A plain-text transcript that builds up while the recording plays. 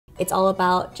it's all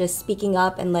about just speaking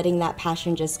up and letting that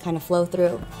passion just kind of flow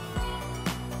through.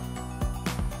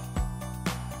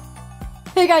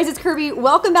 Hey guys, it's Kirbie.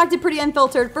 Welcome back to Pretty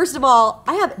Unfiltered. First of all,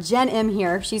 I have Jenn Im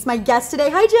here. She's my guest today.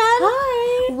 Hi, Jen.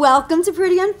 Hi. Welcome to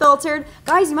Pretty Unfiltered.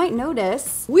 Guys, you might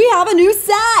notice we have a new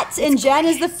set, and Jenn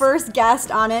is the first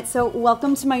guest on it, so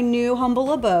welcome to my new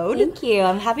humble abode. Thank you.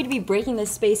 I'm happy to be breaking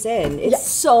this space in. It's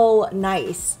so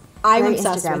nice. I'm Very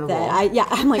obsessed with Instagrammable. it.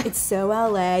 I'm like, it's so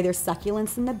LA. There's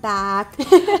succulents in the back.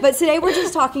 But today we're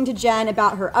just talking to Jenn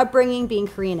about her upbringing, being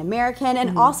Korean American,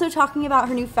 and also talking about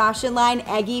her new fashion line,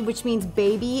 Eggie, which means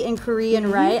baby in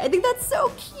Korean, right? I think that's so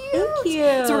cute. Thank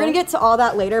you. So we're gonna get to all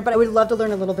that later, but I would love to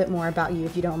learn a little bit more about you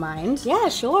if you don't mind. Yeah,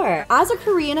 sure. As a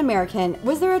Korean American,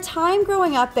 was there a time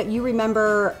growing up that you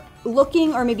remember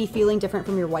looking or maybe feeling different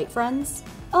from your white friends?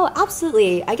 Oh,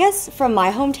 absolutely. I guess from my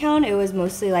hometown, it was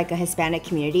mostly like a Hispanic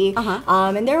community.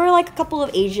 And there were like a couple of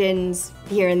Asians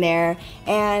here and there.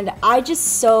 And I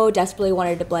just so desperately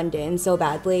wanted to blend in so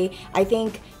badly. I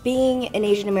think being an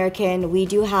Asian American, we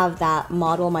do have that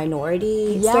model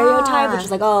minority stereotype, which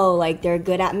is like, oh, like they're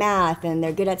good at math and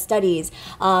they're good at studies.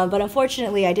 But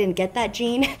unfortunately, I didn't get that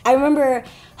gene. I remember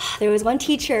there was one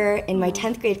teacher in my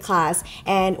 10th grade class,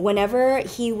 and whenever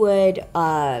he would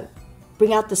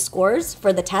bring out the scores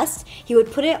for the test, he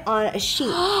would put it on a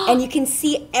sheet and you can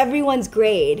see everyone's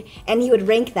grade and he would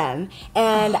rank them.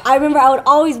 And I remember I would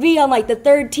always be on like the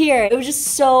 3rd tier. It was just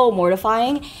so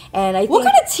mortifying. And I think, what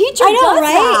kind of teacher I know, does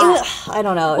right? that? I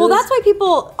don't know. Well, that's why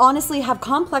people honestly have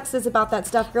complexes about that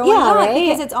stuff growing up, right?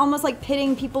 Because it's almost like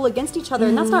pitting people against each other,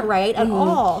 and that's not right at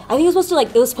all. I think it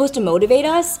was supposed to motivate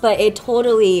us, but it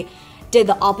totally did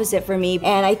the opposite for me.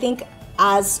 And I think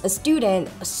as a student,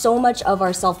 so much of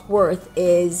our self-worth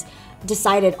is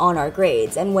decided on our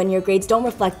grades. And when your grades don't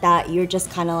reflect that, you're just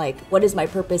kind of like, what is my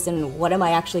purpose and what am I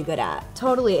actually good at?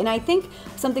 Totally. And I think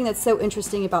something that's so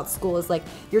interesting about school is like,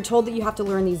 you're told that you have to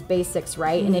learn these basics,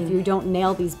 right? And if you don't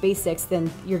nail these basics,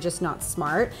 then you're just not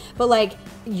smart. But like,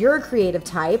 you're a creative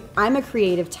type, I'm a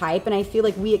creative type, and I feel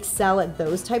like we excel at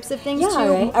those types of things too.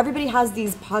 Right? Everybody has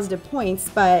these positive points,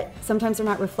 but sometimes they're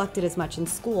not reflected as much in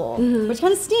school, which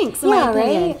kind of stinks in my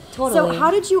opinion. Right? Totally. So how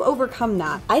did you overcome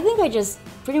that? I think I just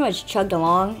pretty much chugged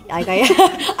along. Like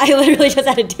I literally just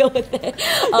had to deal with it.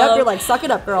 You're like, suck it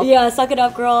up, girl. Yeah, suck it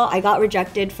up, girl. I got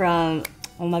rejected from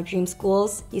one of my dream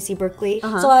schools, UC Berkeley.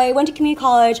 So I went to community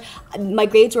college. My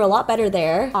grades were a lot better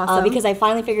there because I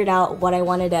finally figured out what I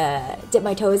wanted to dip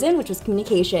my toes in, which was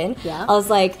communication. I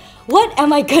was like, what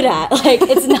am I good at? Like,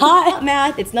 it's not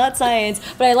math, it's not science,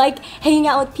 but I like hanging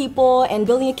out with people and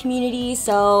building a community,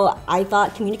 so I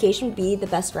thought communication would be the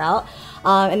best route.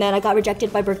 And then I got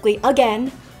rejected by Berkeley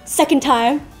again, 2nd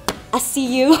time. I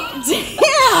see you.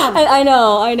 Damn! I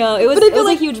know. It was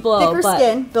a huge blow. Thicker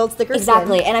skin builds thicker skin.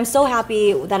 Exactly. And I'm so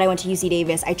happy that I went to UC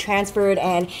Davis. I transferred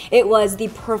and it was the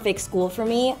perfect school for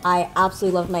me. I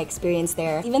absolutely loved my experience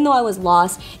there. Even though I was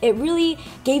lost, it really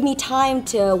gave me time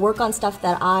to work on stuff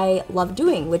that I love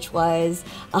doing, which was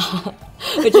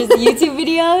YouTube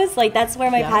videos. Like, that's where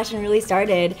my passion really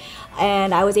started.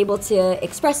 And I was able to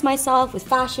express myself with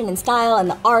fashion and style and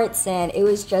the arts, and it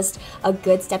was just a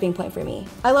good stepping point for me.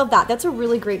 I love that. That's a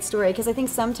really great story, because I think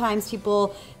sometimes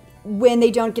people, when they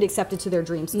don't get accepted to their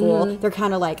dream school, they're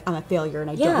kind of like, I'm a failure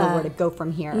and I don't know where to go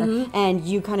from here. And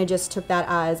you kind of just took that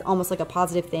as almost like a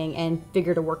positive thing and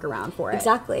figured a workaround for it.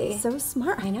 Exactly. So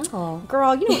smart. I know.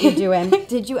 Girl, you know what you're doing.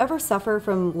 Did you ever suffer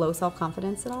from low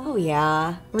self-confidence at all? Oh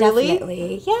yeah, really?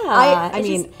 Definitely. Yeah. I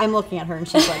mean, I'm looking at her and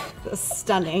she's like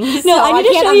stunning. No, so I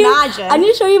can't imagine. I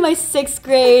need to show you my 6th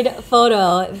grade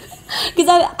photo. Because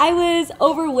I was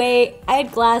overweight, I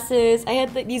had glasses, I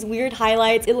had these weird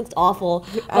highlights, it looked awful.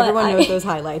 Everyone knows those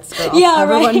highlights, girl. Yeah,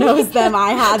 Everyone right? knows them, I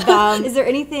had them. Is there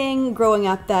anything growing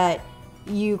up that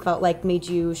you felt like made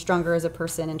you stronger as a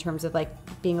person in terms of like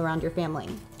being around your family?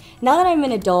 Now that I'm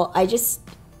an adult, I just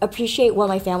appreciate what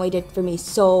my family did for me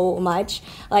so much.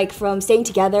 Like, from staying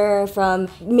together, from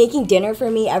making dinner for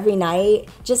me every night,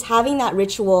 just having that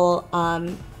ritual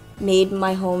made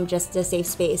my home just a safe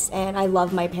space, and I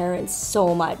love my parents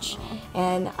so much,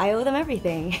 and I owe them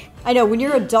everything. I know, when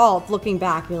you're adult, looking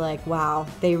back, you're like, wow,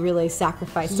 they really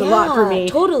sacrificed a lot for me.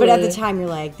 Totally. But at the time, you're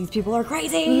like, these people are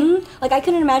crazy. Like, I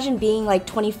couldn't imagine being like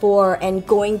 24 and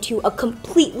going to a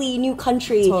completely new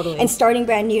country and starting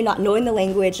brand new, not knowing the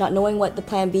language, not knowing what the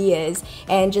plan B is,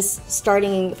 and just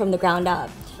starting from the ground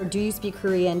up. Do you speak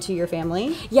Korean to your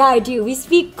family? Yeah, I do. We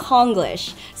speak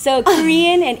Konglish. So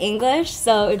Korean and English.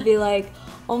 So it'd be like,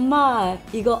 "Oma,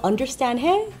 이거 understand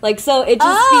해?" Like, so it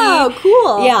just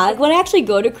cool. Yeah, when I actually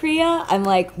go to Korea, I'm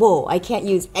like, whoa, I can't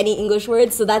use any English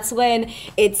words. So that's when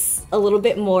it's a little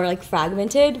bit more like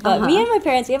fragmented. But me and my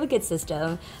parents, we have a good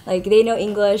system. Like, they know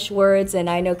English words and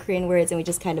I know Korean words, and we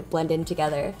just kind of blend in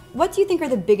together. What do you think are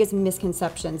the biggest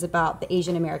misconceptions about the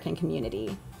Asian American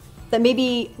community that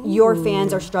maybe your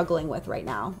fans are struggling with right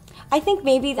now? I think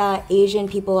maybe that Asian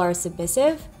people are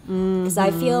submissive, because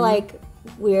I feel like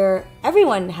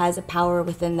everyone has a power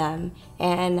within them,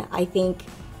 and I think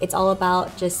it's all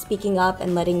about just speaking up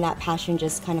and letting that passion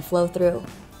just kind of flow through.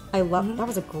 I love that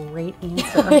was a great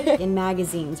answer. In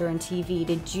magazines or in TV,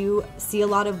 did you see a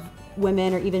lot of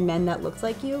women or even men that looked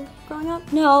like you growing up?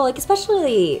 No, like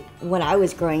especially when I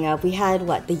was growing up, we had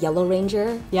the Yellow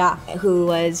Ranger. Yeah. Who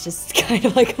was just kind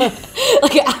of like an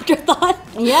afterthought.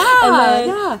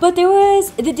 Yeah. But there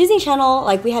was the Disney Channel,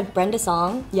 like we had Brenda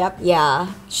Song. Yep. Yeah.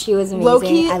 She was amazing.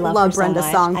 Low-key, I love Brenda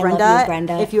so Song. I Brenda, love you,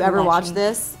 Brenda, if you ever watch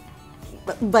this,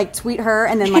 like tweet her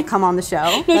and then come on the show.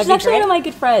 No, she's actually one of my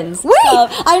good friends. Wait! So,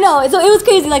 I know. So it was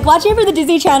crazy. Like watching her for the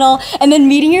Disney Channel and then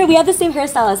meeting her. We have the same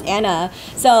hairstyle as Anna.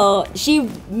 So she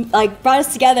brought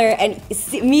us together, and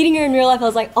meeting her in real life, I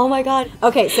was like, oh my God.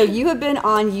 Okay, so you have been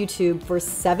on YouTube for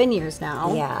 7 years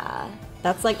now. Yeah.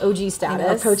 That's like OG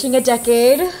status. Approaching a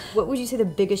decade. What would you say the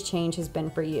biggest change has been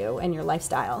for you and your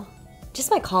lifestyle? Just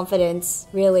my confidence,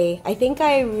 really. I think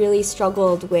I really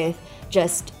struggled with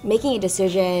just making a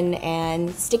decision and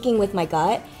sticking with my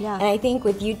gut. Yeah. And I think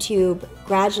with YouTube,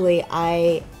 gradually,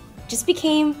 I just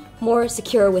became more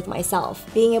secure with myself.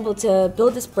 Being able to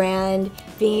build this brand,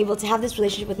 being able to have this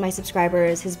relationship with my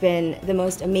subscribers has been the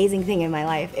most amazing thing in my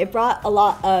life. It brought a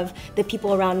lot of the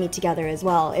people around me together as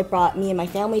well. It brought me and my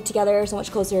family together so much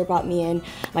closer. It brought me and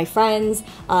my friends.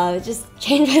 It just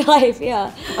changed my life,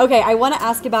 yeah. Okay, I want to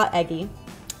ask about Eggie.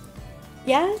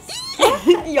 Yes?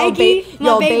 Your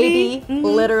baby, Mm-hmm.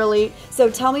 literally.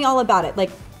 So tell me all about it.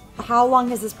 Like, how long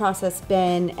has this process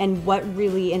been, and what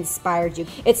really inspired you?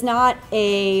 It's not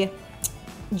a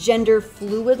gender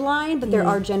fluid line, but there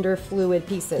are gender fluid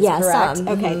pieces, correct? Some.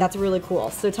 Okay, that's really cool.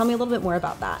 So tell me a little bit more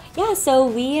about that. Yeah, so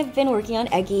we have been working on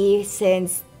Eggie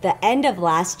since the end of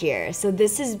last year. So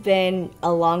this has been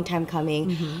a long time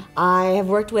coming. I have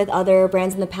worked with other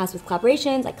brands in the past with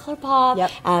collaborations like ColourPop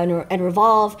and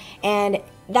Revolve, and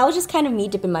that was just kind of me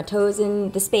dipping my toes in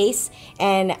the space,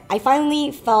 and I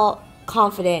finally felt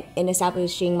confident in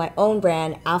establishing my own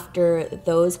brand after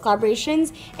those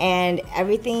collaborations, and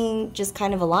everything just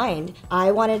kind of aligned.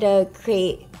 I wanted to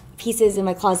create pieces in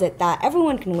my closet that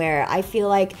everyone can wear. I feel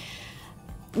like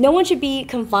no one should be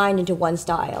confined into one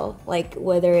style, like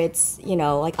whether it's,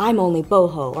 like I'm only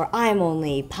boho or I'm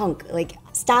only punk. Like,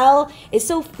 style is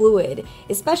so fluid,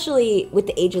 especially with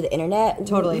the age of the internet.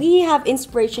 Totally. We have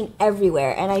inspiration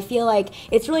everywhere, and I feel like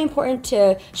it's really important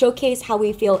to showcase how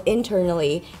we feel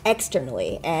internally,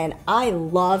 externally, and I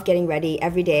love getting ready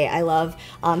every day. I love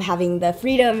having the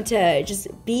freedom to just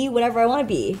be whatever I want to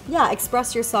be. Yeah,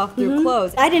 express yourself through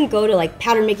clothes. I didn't go to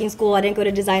pattern making school, I didn't go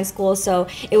to design school, so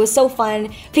it was so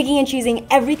fun picking and choosing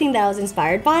everything that I was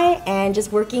inspired by and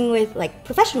just working with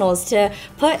professionals to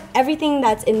put everything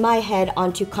that's in my head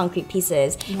onto concrete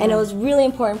pieces. And it was really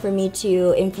important for me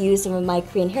to infuse some of my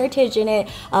Korean heritage in it.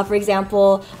 For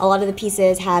example, a lot of the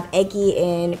pieces have Eggie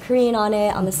in Korean on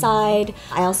it on the side.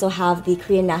 I also have the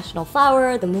Korean national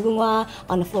flower, the mugunghwa,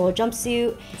 on a floral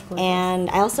jumpsuit. And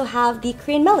I also have the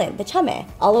Korean melon, the chame,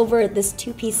 all over this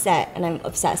two-piece set, and I'm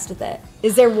obsessed with it.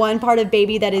 Is there one part of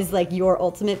baby that is your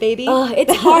ultimate baby? Oh,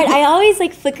 it's hard. I always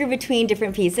flicker between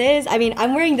different pieces. I mean,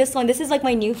 I'm wearing this one. This is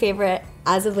my new favorite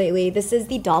as of lately. This is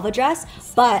the Dalva dress,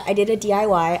 but I did a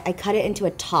DIY. I cut it into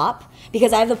a top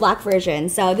because I have the black version.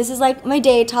 So this is my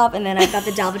day top, and then I've got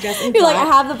the Dalva dress in You're black. I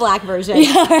have the black version.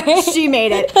 Yeah, right? She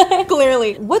made it,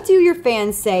 clearly. What do your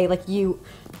fans say?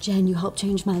 Jen, you helped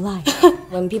change my life.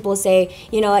 When people say,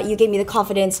 you know what, you gave me the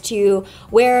confidence to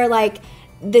wear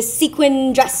this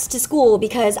sequin dress to school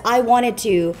because I wanted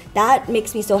to, that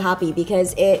makes me so happy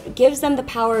because it gives them the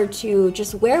power to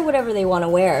just wear whatever they want to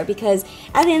wear, because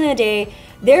at the end of the day,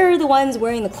 they're the ones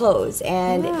wearing the clothes,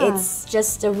 and it's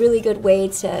just a really good way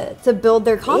to build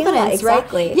their confidence,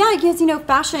 exactly. Right? Yeah, because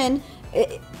fashion,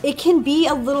 it can be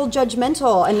a little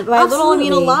judgmental, and by a little I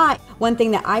mean a lot. One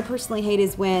thing that I personally hate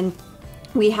is when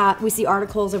we see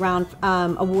articles around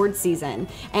award season,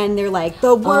 and they're like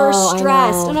the worst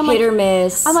dressed, and I'm hit like, or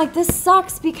miss. I'm like, this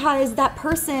sucks because that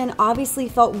person obviously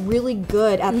felt really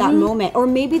good at that moment, or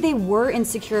maybe they were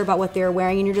insecure about what they were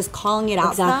wearing, and you're just calling it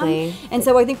out to them. And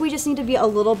so I think we just need to be a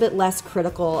little bit less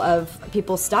critical of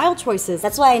people's style choices.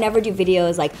 That's why I never do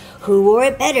videos like who wore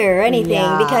it better or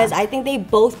anything, because I think they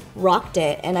both rocked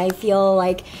it, and I feel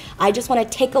like I just want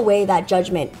to take away that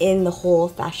judgment in the whole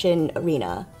fashion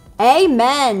arena.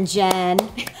 Amen, Jen.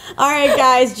 All right,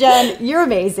 guys, Jen, you're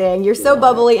amazing. You're so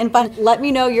bubbly and fun. Let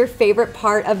me know your favorite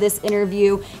part of this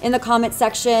interview in the comment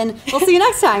section. We'll see you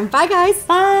next time. Bye, guys.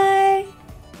 Bye.